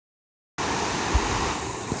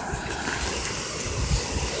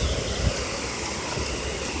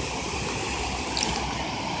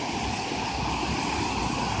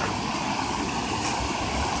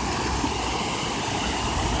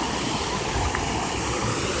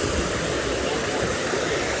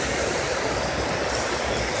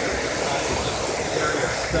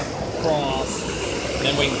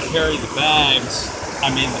then we can carry the bags,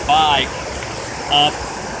 the bike, up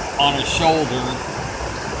on a shoulder.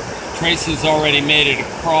 Tracy's already made it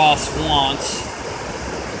across once.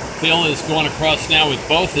 Phil is going across now with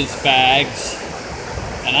both his bags,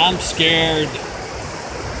 and I'm scared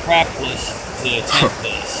crapless to attempt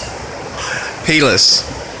this. Peeless.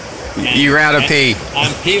 You're out of pee.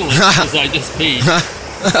 I'm peeless because I just peed.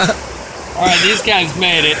 All right, these guys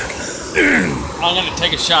made it. I'm going to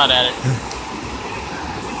take a shot at it.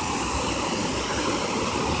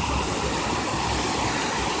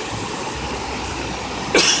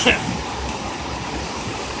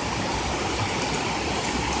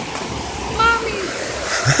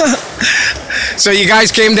 So you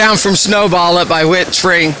guys came down from Snowball up by Whit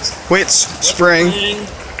Spring.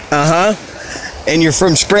 And you're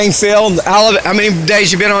from Springfield. How many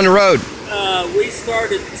days you been on the road? We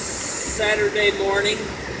started Saturday morning.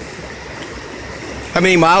 How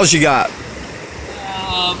many miles you got?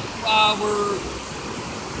 We're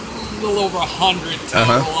a little over 100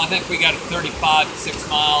 total. I think we got 6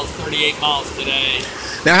 miles, 38 miles today.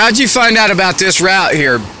 Now, how'd you find out about this route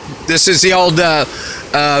here? This is the old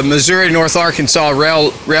Missouri North Arkansas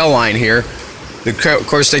rail line here. Of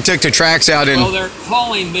course, they took the tracks out in. Well, they're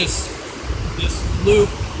calling this loop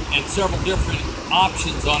and several different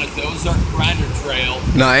options on it the Ozark Grinder Trail.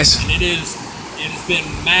 Nice. And it has been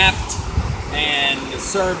mapped and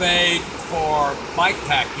surveyed for bike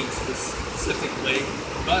packing specifically,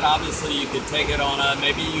 but obviously you could take it on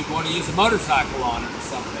maybe you want to use a motorcycle on it or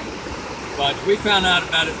something. But we found out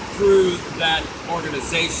about it through that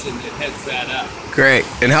organization that heads that up. Great.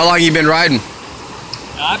 And how long have you been riding?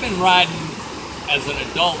 Now, I've been riding as an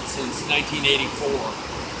adult since 1984.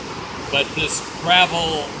 But this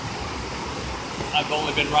gravel, I've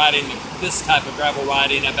only been riding this type of gravel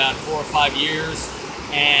riding about 4 or 5 years.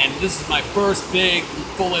 And this is my first big,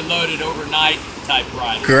 fully loaded overnight type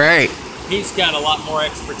ride. Great. He's got a lot more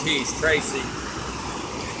expertise, Tracy.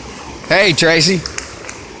 Hey, Tracy.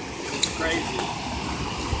 It's crazy.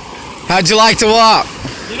 How'd you like to walk?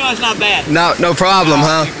 You know, it's not bad. No problem,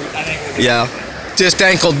 huh? I think yeah, just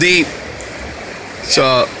ankle deep.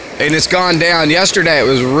 So, and it's gone down. Yesterday it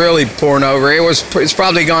was really pouring over. It's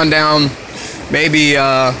probably gone down maybe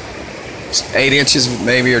 8 inches,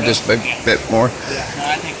 maybe, or just a bit more. Yeah, no,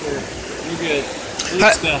 I think we're good. We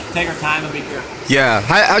just take our time and be careful. Yeah.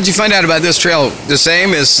 How'd you find out about this trail? The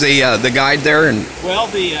same as the guide there? And well,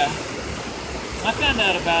 I found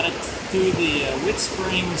out about it through the Whit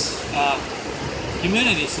Springs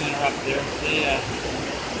Community Center up there.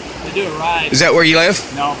 They do a ride. Is that where you live?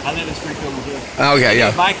 No, I live in Springfield, Missouri. Okay,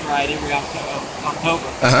 yeah. They do a bike ride every October.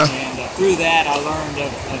 And through that, I learned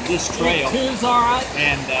of this trail. Two's all right.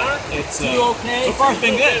 And it's okay. So far, it's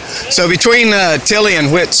been good. So between Tilly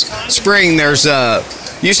and Whit Spring, there's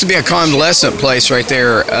used to be a convalescent place right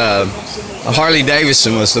there. Harley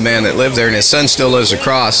Davidson was the man that lived there, and his son still lives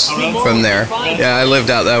across from there. Yeah, I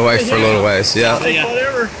lived out that way for a little ways. Yeah.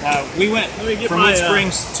 We went from Whit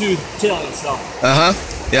Springs to Tilly, so.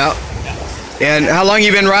 Yeah. And how long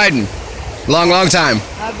you been riding? Long time.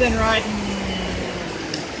 I've been riding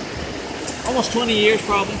almost 20 years,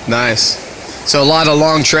 probably. Nice. So a lot of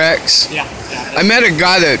long treks. Yeah. I met a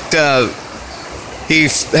guy that he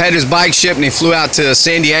had his bike shipped and he flew out to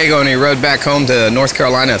San Diego and he rode back home to North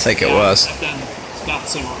Carolina, I think it was. I've done stuff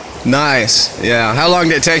similar. Nice. Yeah. How long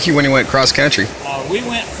did it take you when you went cross country? We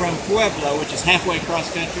went from Pueblo, which is halfway cross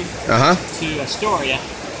country, to Astoria.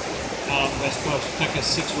 West Coast. It took us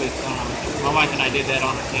 6 weeks. My wife and I did that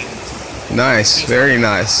on a cadence. Nice. Very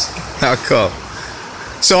nice. How cool.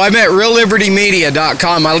 So I'm at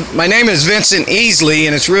reallibertymedia.com. My name is Vincent Easley,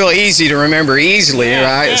 and it's real easy to remember Easley,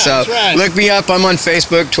 right? Yeah, so that's right. Look me up. I'm on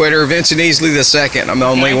Facebook, Twitter, Vincent Easley II. I'm the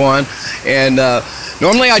only one. And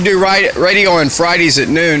normally I do radio on Fridays at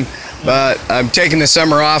noon, but I'm taking the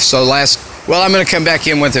summer off, so I'm going to come back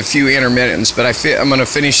in with a few intermittents, but I'm going to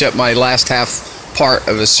finish up my last half part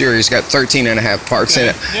of a series. Got 13 and a half parts in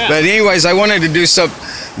it. Yeah. But anyways, I wanted to do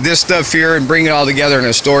this stuff here and bring it all together in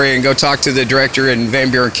a story and go talk to the director in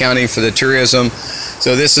Van Buren County for the tourism.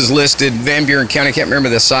 So this is listed Van Buren County. I can't remember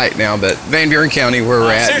the site now, but Van Buren County where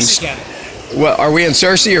we're at. Searcy County. Well, are we in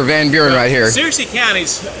Searcy or Van Buren right here? Searcy County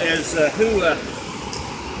is who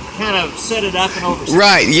kind of set it up and oversees.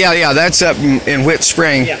 Right. Yeah. That's up in Whit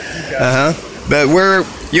Spring. Yeah. Okay. But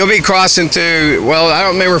you'll be crossing to, well, I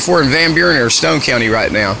don't remember if we're in Van Buren or Stone County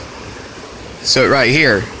right now. So right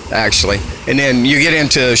here, actually. And then you get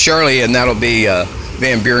into Shirley, and that'll be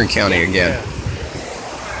Van Buren County again.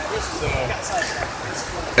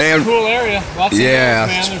 And cool area. Lots of hills,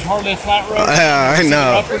 man. There's hardly a flat road. I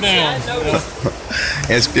know. Up or down.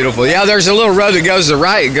 It's beautiful. Yeah, there's a little road that goes to the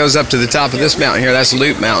right. It goes up to the top of this mountain here. That's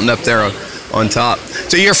Loop Mountain up there on top.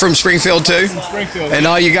 So you're from Springfield too? From Springfield. And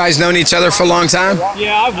all you guys known each other for a long time?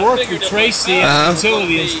 Yeah, I've worked with Tracy at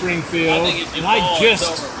Utility in Springfield, and I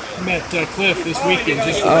just met Cliff this weekend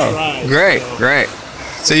just for this ride. Great, great.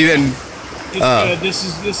 So you've been... this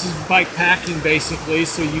is bike packing basically,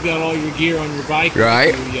 so you got all your gear on your bike,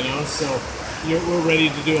 right? You know, so we're ready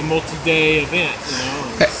to do a multi-day event, you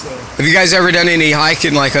know. So. Have you guys ever done any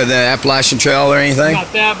hiking like on the Appalachian Trail or anything?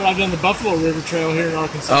 Not that, but I've done the Buffalo River Trail here in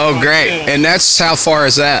Arkansas. Oh, great! And that's how far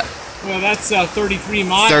is that? Well, that's 33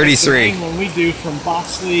 miles. 33. When we do from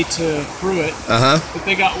Boxley to Pruitt. But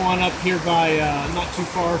they got one up here by not too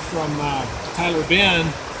far from Tyler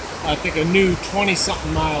Bend. I think a new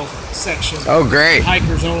 20-something mile section. Oh, great!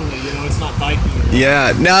 Hikers only. You know, it's not biking.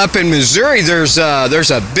 Yeah. Now up in Missouri, there's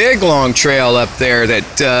a big long trail up there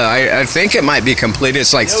that I think it might be completed.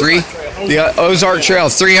 It's like the Ozark Trail,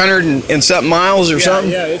 300 and something miles or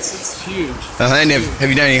something. Yeah, it's huge. And have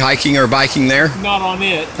you done any hiking or biking there? Not on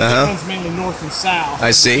it. It runs mainly north and south.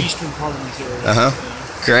 I see. The eastern part of Missouri.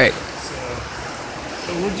 Great.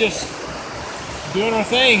 So we're just doing our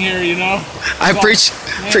thing here, you know. I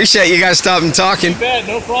appreciate you guys stopping talking. You bet,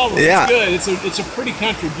 no problem. Yeah. It's good. It's a pretty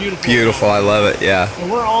country, beautiful. Beautiful, I love it. Yeah.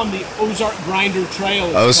 And we're on the Ozark Grinder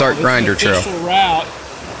Trail. Ozark Grinder Trail. It's an official route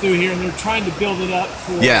through here, and they're trying to build it up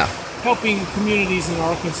for helping communities in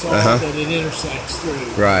Arkansas that it intersects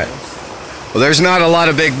through. Right. Well, there's not a lot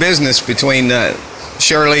of big business between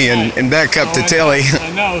Shirley and back up to Tilly.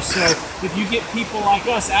 I know. So if you get people like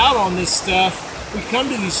us out on this stuff, we come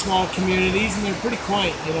to these small communities and they're pretty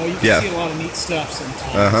quaint. You know, you can see a lot of neat stuff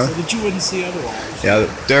sometimes so that you wouldn't see otherwise.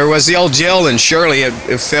 Yeah, there was the old jail in Shirley.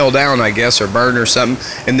 It fell down, I guess, or burned or something.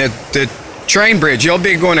 And the train bridge, you'll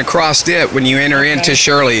be going across it when you enter into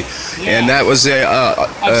Shirley. And that was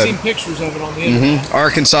I've seen pictures of it on the internet.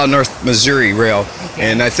 Arkansas North Missouri Rail.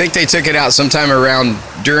 And I think they took it out sometime around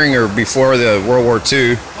during or before the World War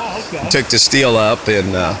II. Took the steel up.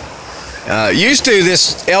 And used to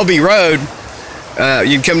this LB Road,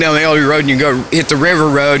 you'd come down the LB Road and you go hit the river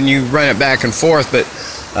road and you run it back and forth, but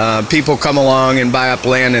people come along and buy up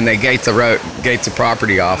land and they gate the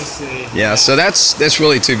property off. So that's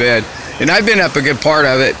really too bad. And I've been up a good part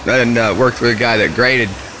of it and worked with a guy that graded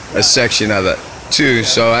a section of it too.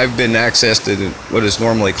 So I've been accessed to what is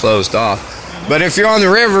normally closed off. But if you're on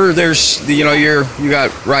the river, there's you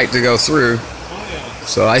got right to go through.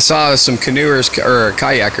 So I saw some canoers or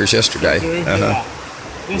kayakers yesterday.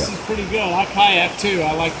 This is pretty good. I kayak too.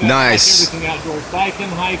 I like that. Nice. I like everything outdoors. Biking,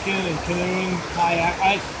 hiking, and canoeing, kayak.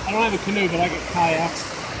 I don't have a canoe, but I get kayaks.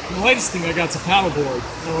 And the latest thing I got is a paddleboard.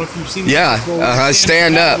 I don't know if you've seen that before.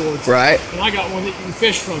 Stand up, right? And I got one that you can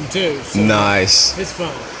fish from too. So nice. It's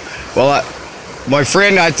fun. Well, my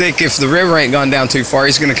friend, I think if the river ain't gone down too far,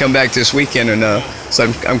 he's going to come back this weekend. And so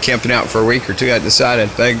I'm camping out for a week or two. I decided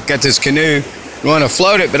I got this canoe. I want to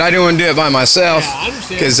float it, but I don't want to do it by myself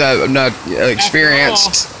because I'm not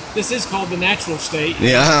experienced. All, this is called the natural state.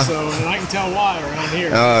 Yeah. So, and I can tell why around here.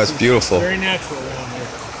 Oh, it's beautiful. Very natural around here.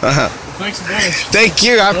 Well, thanks a bunch. Thank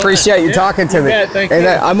you. I appreciate you talking to me. Thank you. And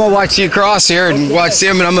I'm going to watch you cross here and watch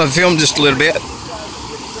them, and I'm going to film just a little bit.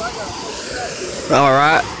 All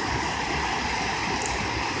right.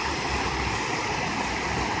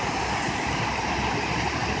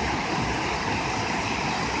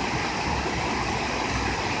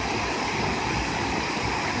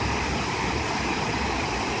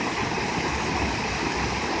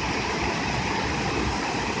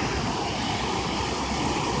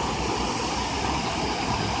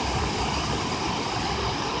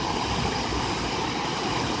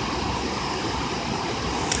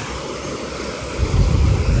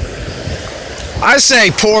 I say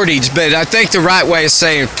portage, but I think the right way is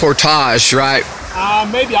saying portage, right?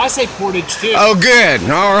 Maybe I say portage too. Oh, good.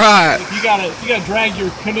 All right. If you gotta drag your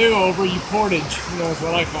canoe over, you portage. You know, that's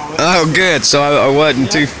what I call it. Oh, good. So I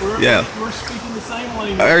wasn't too. We're speaking the same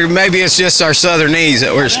language. Or maybe it's just our Southernese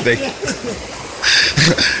that we're speaking.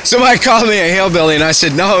 Somebody called me a hillbilly, and I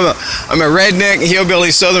said, no, I'm a redneck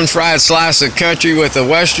hillbilly Southern fried slice of country with a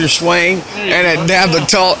western swing and a dab of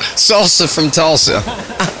salsa from Tulsa.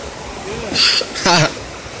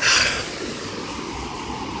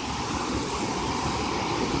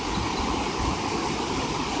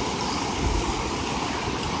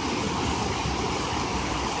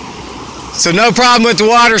 So no problem with the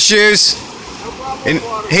water shoes. And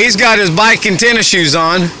he's got his bike and tennis shoes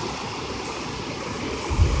on.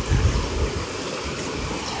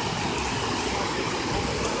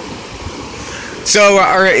 So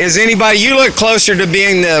is anybody, you look closer to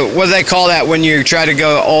being the, what do they call that when you try to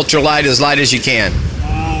go ultra light as you can?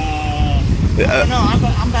 don't know.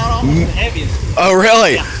 I'm about almost the heaviest. Oh,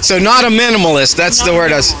 really? Yeah. So not a minimalist. That's Not the a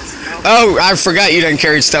word. minimalist, no. Oh, I forgot you didn't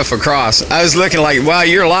carry stuff across. I was looking like, wow,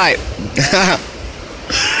 you're light. Not that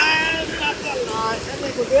light. I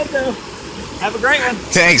think we're good though. Have a great one.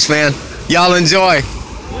 Thanks, man. Y'all enjoy.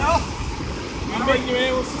 Well, I think you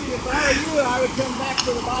man, we'll see. If I were you, I would come back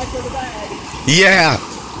for the bike or the bag. Yeah.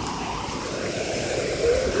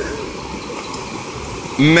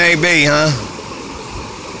 Maybe, huh?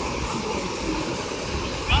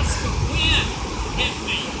 Gust of wind hit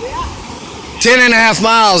me. 10.5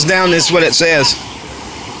 miles down is what it says.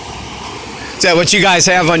 Is that what you guys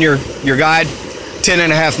have on your guide?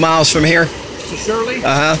 10.5 miles from here? To Shirley?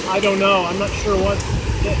 Uh-huh. I don't know. I'm not sure what.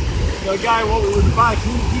 The guy what we would the bike,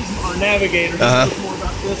 he's our navigator. He knows more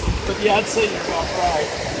about this. But yeah, I'd say you're about right.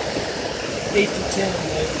 8 to 10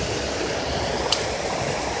 maybe.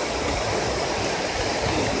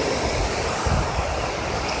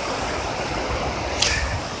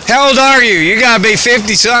 How old are you? You gotta be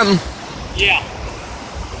 50 something. Yeah.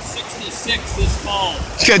 66 this fall.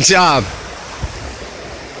 Good job.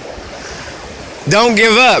 Don't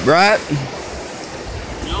give up, right?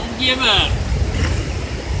 Don't give up.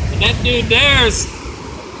 And that dude there's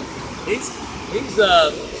he's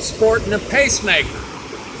sporting a pacemaker.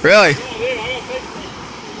 Really? Yeah, dude, I got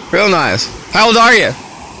pictures. Real nice. How old are you?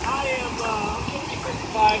 I am I'm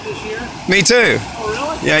 55 this year. Me too. Oh,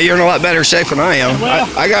 really? Yeah, you're in a lot better shape than I am. Well,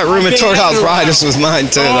 I got rheumatoid arthritis with mine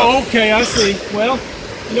too. Oh, okay, I see. Well,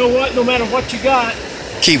 you know what? No matter what you got,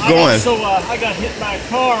 Keep going. I got hit by a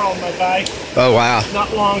car on my bike Oh, wow.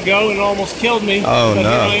 not long ago and it almost killed me. Oh, but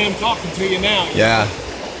no. here I am talking to you now. Yeah.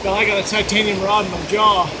 Well, I got a titanium rod in my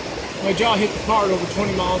jaw. My jaw hit the car at over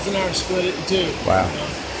 20 miles an hour and split it in two. Wow.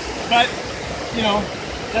 But, you know,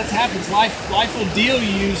 that happens. Life will deal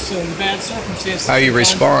you some bad circumstances. How you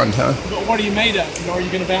sometimes. respond, huh? But what are you made of? You know, are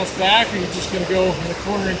you going to bounce back or are you just going to go in a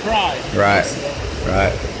corner and cry? Right. So,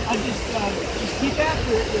 Right. I just keep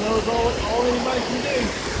after it, you know, is all anybody can do.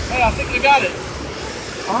 Hey, I think I got it.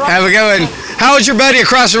 All right. Have a good one. How old's your buddy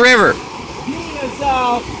across the river? He is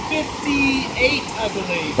 58, I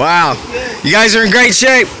believe. Wow. Yeah. You guys are in great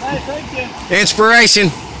shape. Hey, thank you. Inspiration.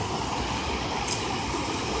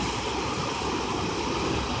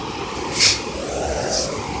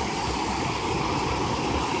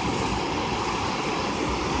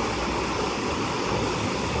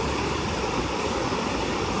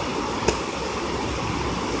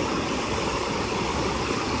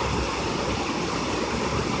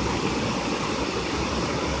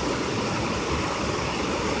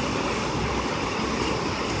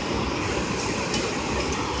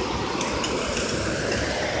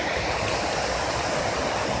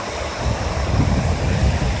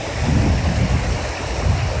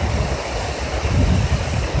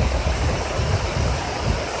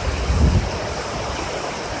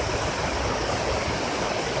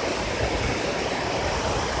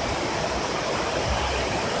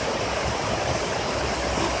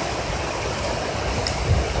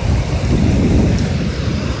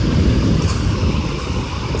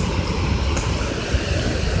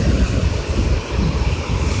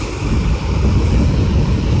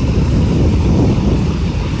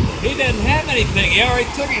 Anything. He already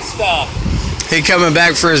took his stuff. He coming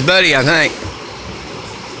back for his buddy, I think.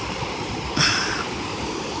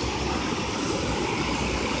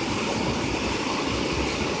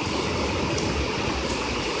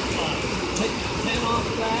 Take the 10 off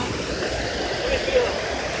of that.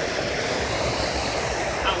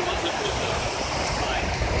 How was it with the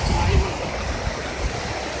bike?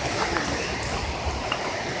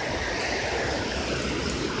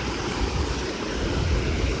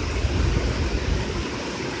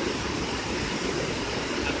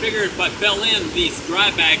 I figured if I fell in, these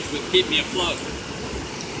dry bags would keep me afloat.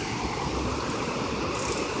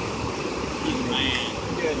 He's a man.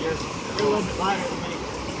 Good, you're a little bit lighter than me.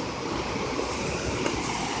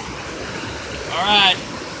 All right.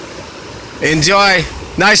 Enjoy.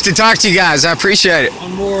 Nice to talk to you guys. I appreciate it.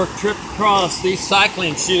 One more trip across. These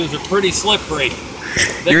cycling shoes are pretty slippery.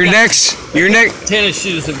 Your next tennis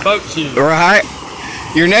shoes and boat shoes. Right.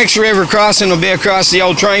 Your next river crossing will be across the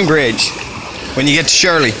old train bridge when you get to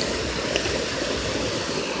Shirley.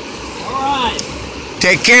 All right.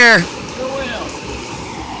 Take care. Sure will.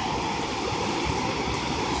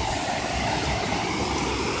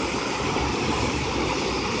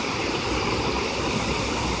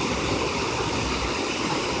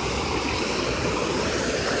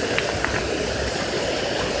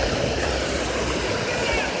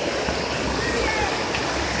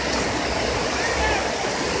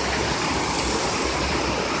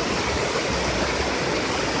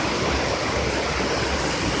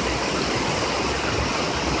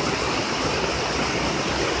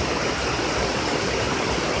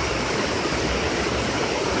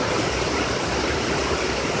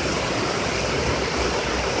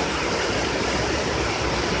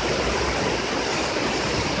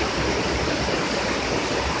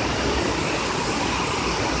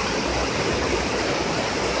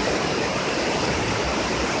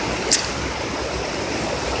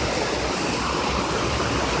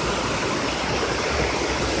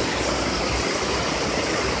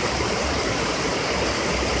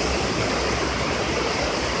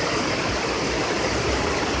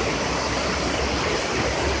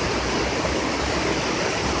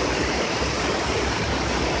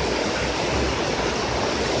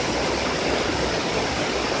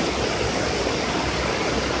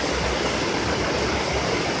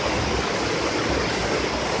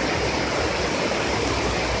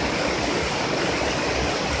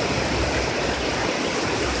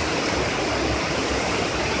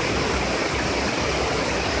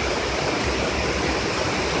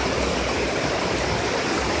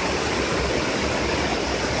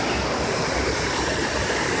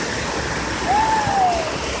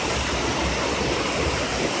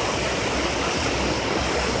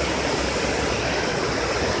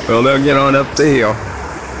 Well, they'll get on up the hill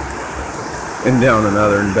and down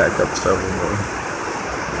another and back up several more.